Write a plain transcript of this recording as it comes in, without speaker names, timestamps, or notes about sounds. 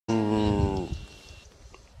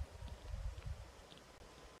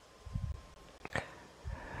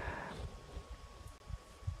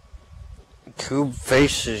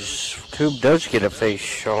Coob does get a face,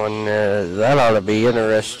 Sean. That ought to be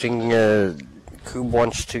interesting. Coob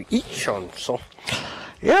wants to eat Sean, so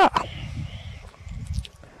yeah.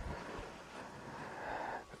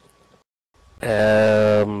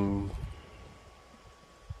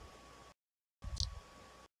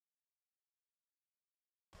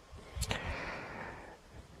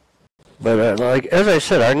 But like as I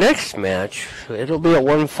said, our next match, it'll be a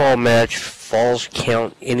one fall match. Falls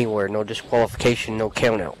count anywhere, no disqualification, no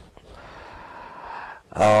count out.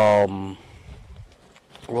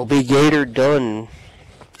 Will be Gator Dunn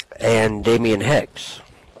and Damian Hex,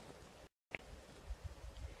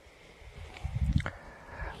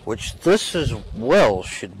 which this as well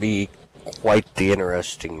should be quite the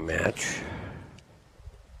interesting match.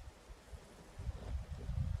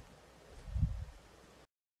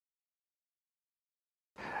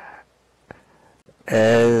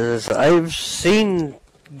 As I've seen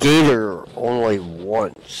Gator only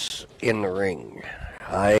once in the ring.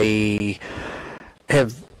 I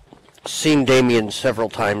have seen Damian several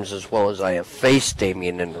times, as well as I have faced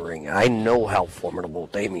Damian in the ring. I know how formidable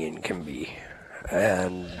Damian can be.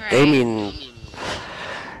 And Damian's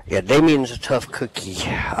a tough cookie.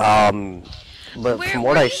 But from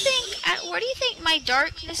what where do you think my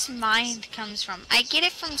darkness mind comes from? I get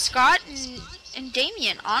it from Scott and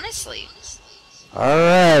Damian, honestly.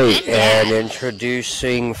 Alright, and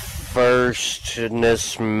introducing first in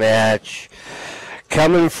this match,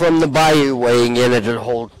 coming from the Bayou, weighing in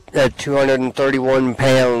at 231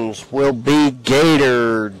 pounds, will be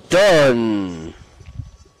Gator Dunn.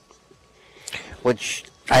 Which,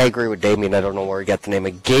 I agree with Damian, I don't know where he got the name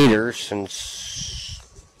of Gator, since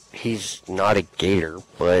he's not a gator,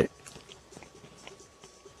 but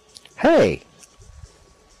hey.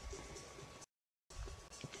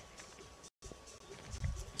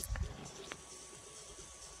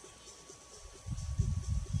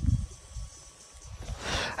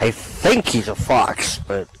 I think he's a fox,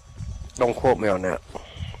 but don't quote me on that.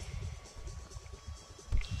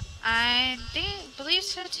 I believe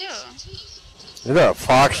so too. Is that a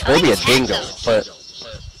fox? Maybe a dingo, but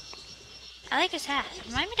I like his hat.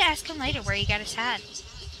 Remind me to ask him later where he got his hat.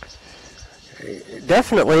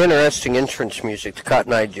 Definitely interesting entrance music to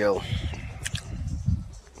Cotton Eye Joe.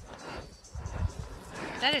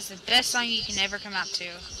 That is the best song you can ever come out to.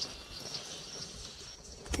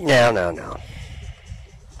 No.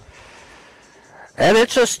 And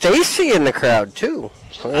it's a Stacy in the crowd too.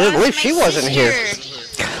 At least she wasn't here.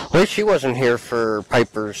 At least she wasn't here for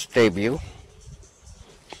Piper's debut.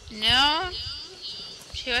 No,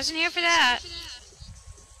 she wasn't here for that.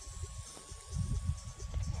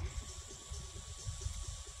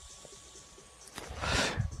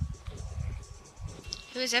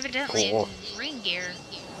 Who was evidently in ring gear.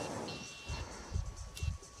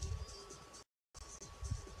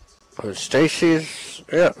 Stacy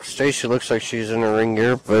looks like she's in her ring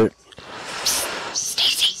gear, but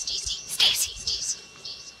Stacy,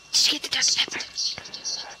 did you get the Dr.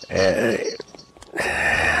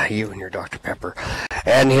 Pepper? You and your Dr. Pepper.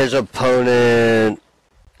 And his opponent,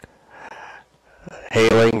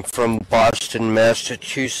 hailing from Boston,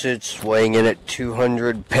 Massachusetts, weighing in at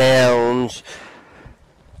 200 pounds.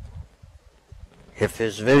 If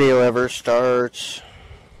his video ever starts.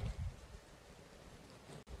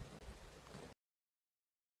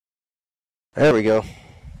 There we go.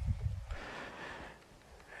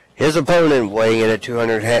 His opponent, weighing in at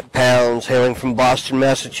 200 pounds, hailing from Boston,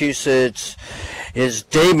 Massachusetts, is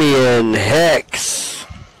Damian Hex.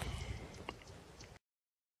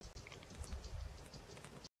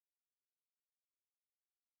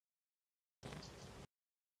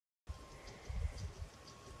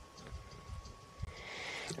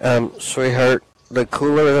 Sweetheart, the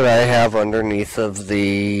cooler that I have underneath of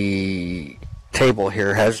the table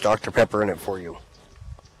here has Dr. Pepper in it for you.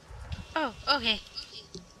 Oh, okay.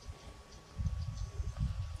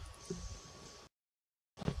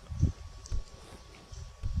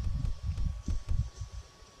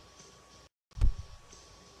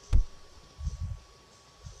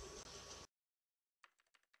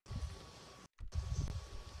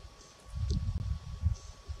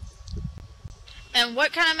 And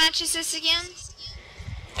what kind of match is this again?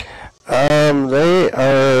 They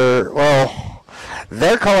are, well,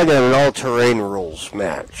 they're calling it an all-terrain rules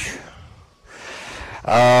match.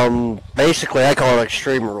 Basically, I call it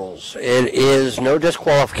Extreme Rules. It is no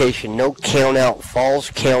disqualification, no count-out,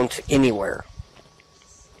 falls count anywhere.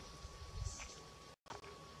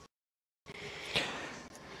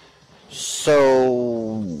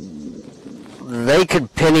 So, they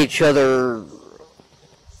could pin each other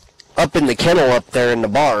up in the kennel up there in the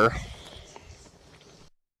bar.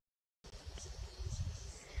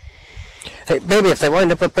 Hey, baby, if they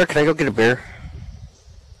wind up there, can I go get a beer?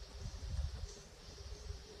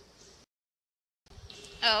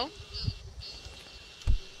 Oh?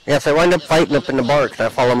 Yeah, if they wind up fighting up in the bar, can I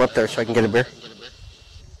follow them up there so I can get a beer?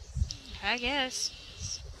 I guess.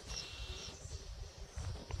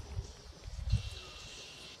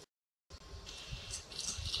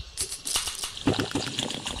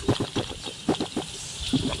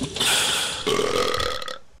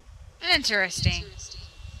 Interesting.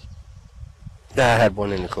 I had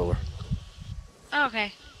one in the cooler.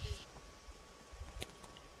 Okay.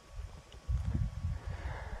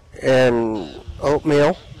 And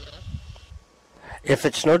oatmeal. If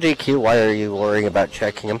it's no DQ, why are you worrying about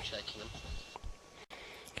checking them?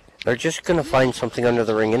 They're just gonna find something under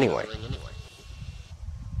the ring anyway.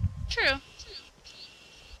 True.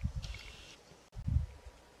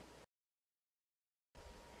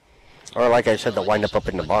 Or like I said, they'll wind up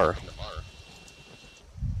in the bar.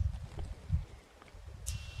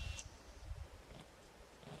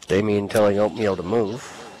 Damien telling Oatmeal to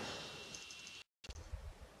move.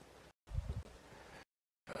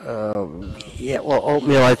 Yeah, well,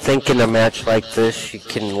 Oatmeal, I think in a match like this, you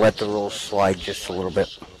can let the rules slide just a little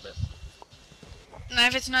bit. Now,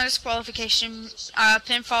 if it's not a disqualification,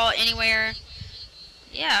 pinfall anywhere,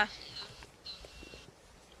 yeah.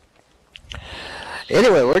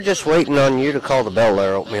 Anyway, we're just waiting on you to call the bell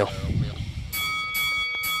there, Oatmeal.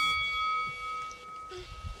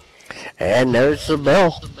 And there's the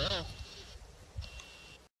bell.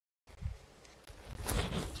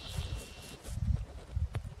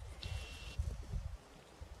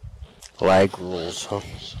 Lag rules, huh?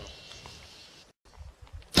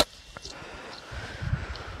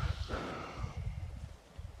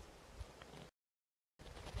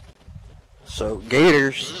 So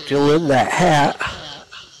Gator's still in that hat.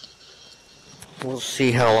 We'll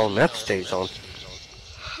see how long that stays on.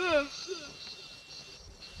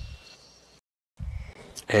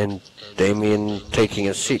 And Damien taking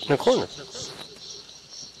a seat in the corner.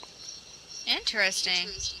 Interesting.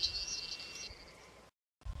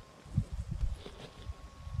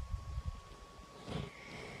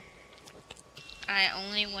 I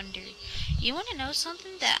only wonder. You want to know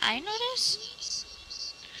something that I noticed?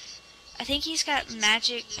 I think he's got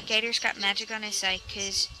magic. Gator's got magic on his side,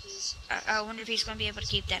 because I wonder if he's going to be able to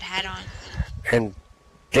keep that hat on. And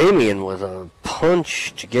Damien with a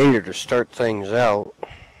punch to Gator to start things out.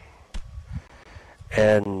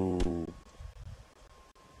 And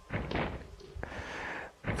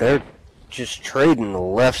they're just trading the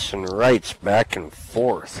lefts and rights back and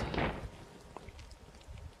forth.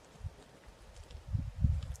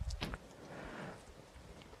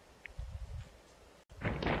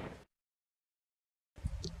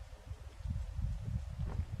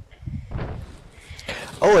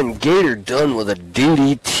 Oh, and Gator done with a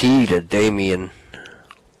DDT to Damien.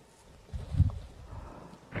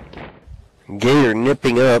 Gator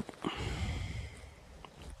nipping up.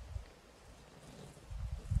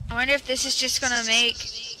 I wonder if this is just going to make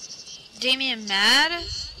Damien mad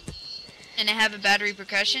and have a bad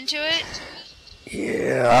repercussion to it?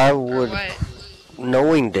 Yeah, I would.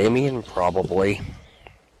 Knowing Damien, probably.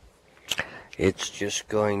 It's just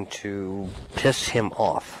going to piss him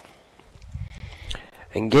off.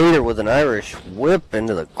 And Gator with an Irish whip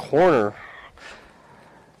into the corner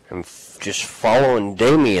and just following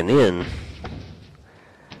Damien in.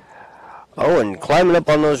 Oh, and climbing up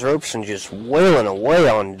on those ropes and just wailing away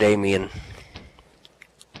on Damien.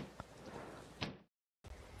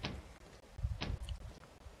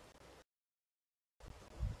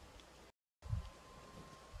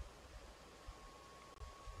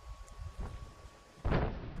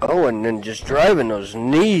 Oh, and then just driving those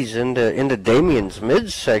knees into Damien's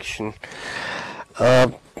midsection.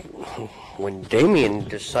 When Damien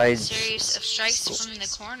decides... Series of strikes from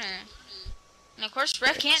the corner. And of course,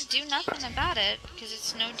 ref can't do nothing about it, because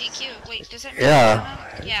it's no DQ. Wait, does that mean yeah.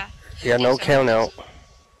 count out? Yeah. Yeah, no count out.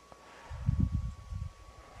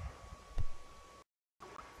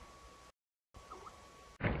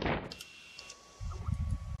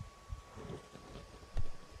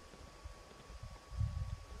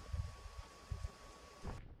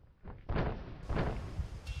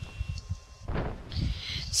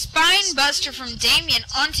 Spine buster from Damien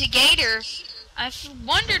onto Gator. I've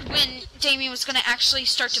wondered when Damien was going to actually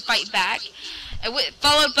start to fight back.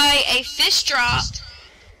 Followed by a fist drop.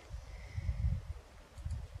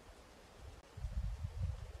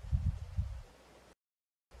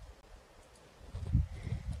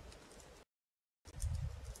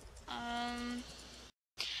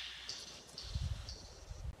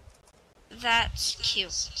 That's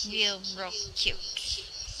cute. Real cute.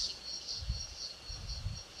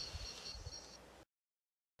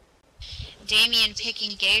 Damien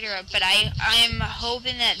picking Gator up, but I'm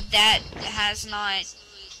hoping that has not.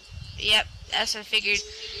 Yep, that's what I figured.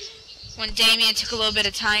 When Damien took a little bit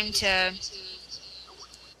of time to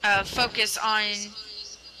focus on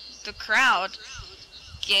the crowd,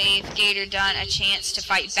 gave Gator Dunn a chance to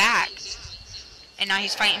fight back. And now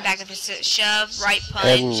he's fighting back with a shove, right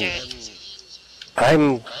punch.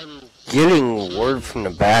 I'm getting word from the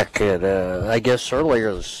back that, I guess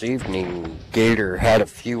earlier this evening, Gator had a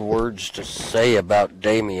few words to say about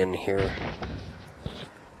Damien here.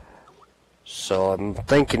 So I'm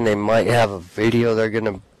thinking they might have a video they're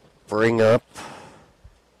going to bring up.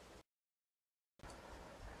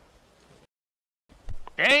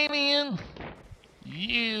 Damien,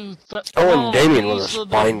 you and Damien was a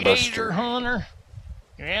spine buster. Hunter.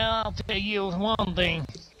 Yeah, I'll tell you one thing.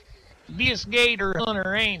 This gator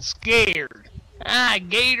hunter ain't scared.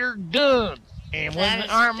 Gator done. And when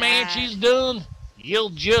our match is done, you'll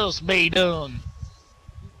just be done.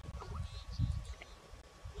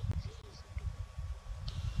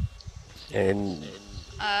 And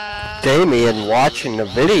Damien watching the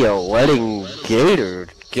video, letting Gator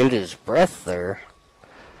get his breath there.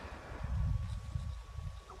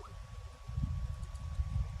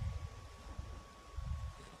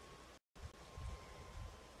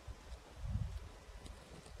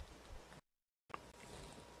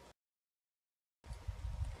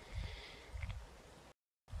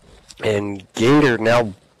 And Gator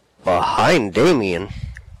now behind Damien.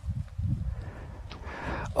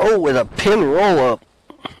 Oh, with a pin roll-up.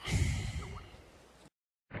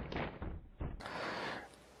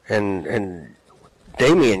 And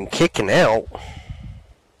Damien kicking out.